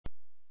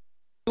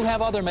We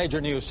have other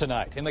major news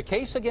tonight. In the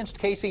case against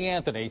Casey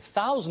Anthony,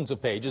 thousands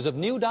of pages of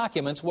new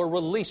documents were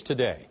released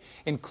today,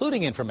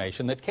 including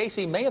information that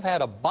Casey may have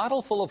had a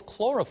bottle full of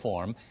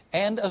chloroform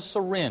and a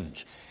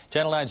syringe.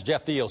 Channel 9's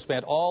Jeff Deal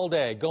spent all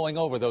day going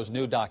over those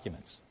new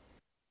documents.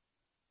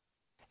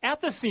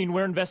 At the scene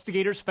where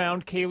investigators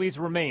found Kaylee's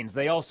remains,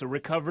 they also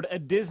recovered a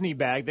Disney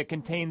bag that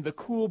contained the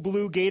cool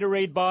blue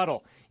Gatorade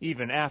bottle.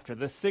 Even after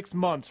the 6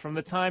 months from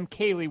the time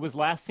Kaylee was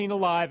last seen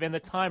alive and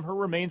the time her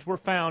remains were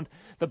found,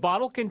 the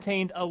bottle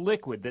contained a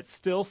liquid that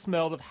still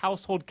smelled of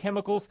household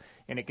chemicals,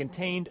 and it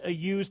contained a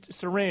used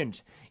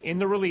syringe. In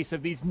the release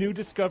of these new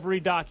discovery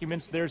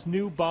documents, there's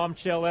new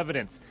bombshell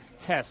evidence.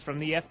 Tests from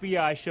the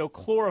FBI show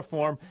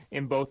chloroform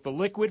in both the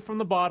liquid from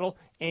the bottle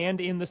and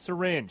in the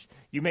syringe.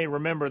 You may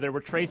remember there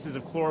were traces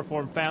of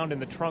chloroform found in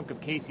the trunk of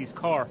Casey's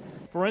car.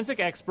 Forensic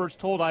experts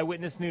told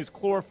Eyewitness News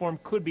chloroform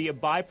could be a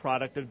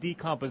byproduct of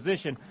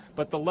decomposition,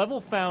 but the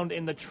level found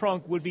in the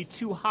trunk would be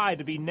too high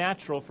to be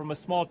natural from a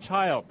small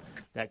child.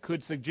 That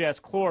could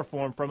suggest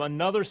chloroform from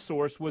another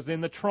source was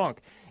in the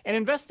trunk. And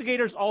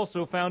investigators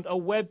also found a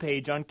web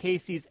page on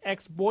Casey's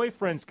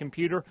ex-boyfriend's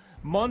computer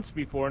months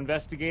before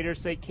investigators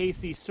say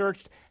Casey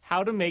searched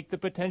how to make the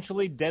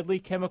potentially deadly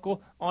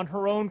chemical on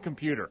her own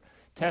computer.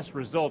 Test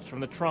results from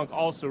the trunk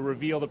also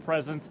reveal the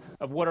presence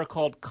of what are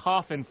called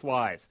coffin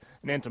flies.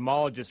 An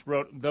entomologist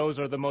wrote those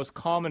are the most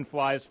common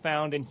flies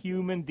found in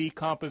human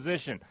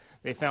decomposition.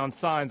 They found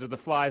signs of the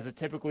flies that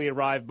typically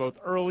arrive both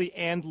early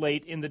and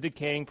late in the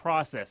decaying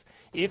process.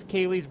 If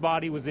Kaylee's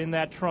body was in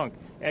that trunk,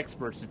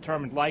 experts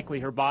determined likely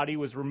her body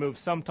was removed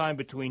sometime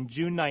between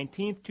June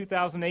 19,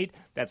 2008,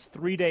 that's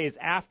 3 days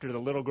after the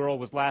little girl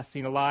was last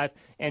seen alive,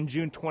 and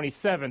June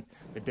 27th,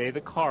 the day the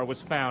car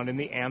was found in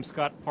the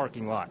Amscott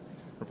parking lot.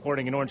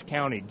 Reporting in Orange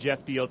County,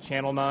 Jeff Deal,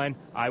 Channel 9,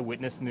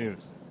 Eyewitness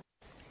News.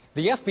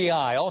 The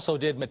FBI also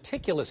did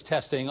meticulous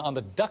testing on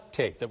the duct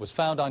tape that was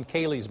found on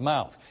Kaylee's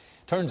mouth.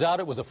 Turns out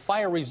it was a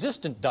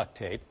fire-resistant duct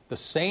tape, the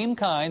same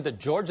kind that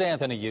George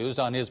Anthony used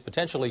on his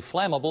potentially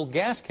flammable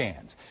gas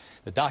cans.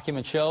 The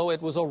documents show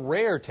it was a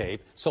rare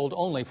tape sold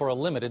only for a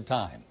limited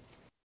time.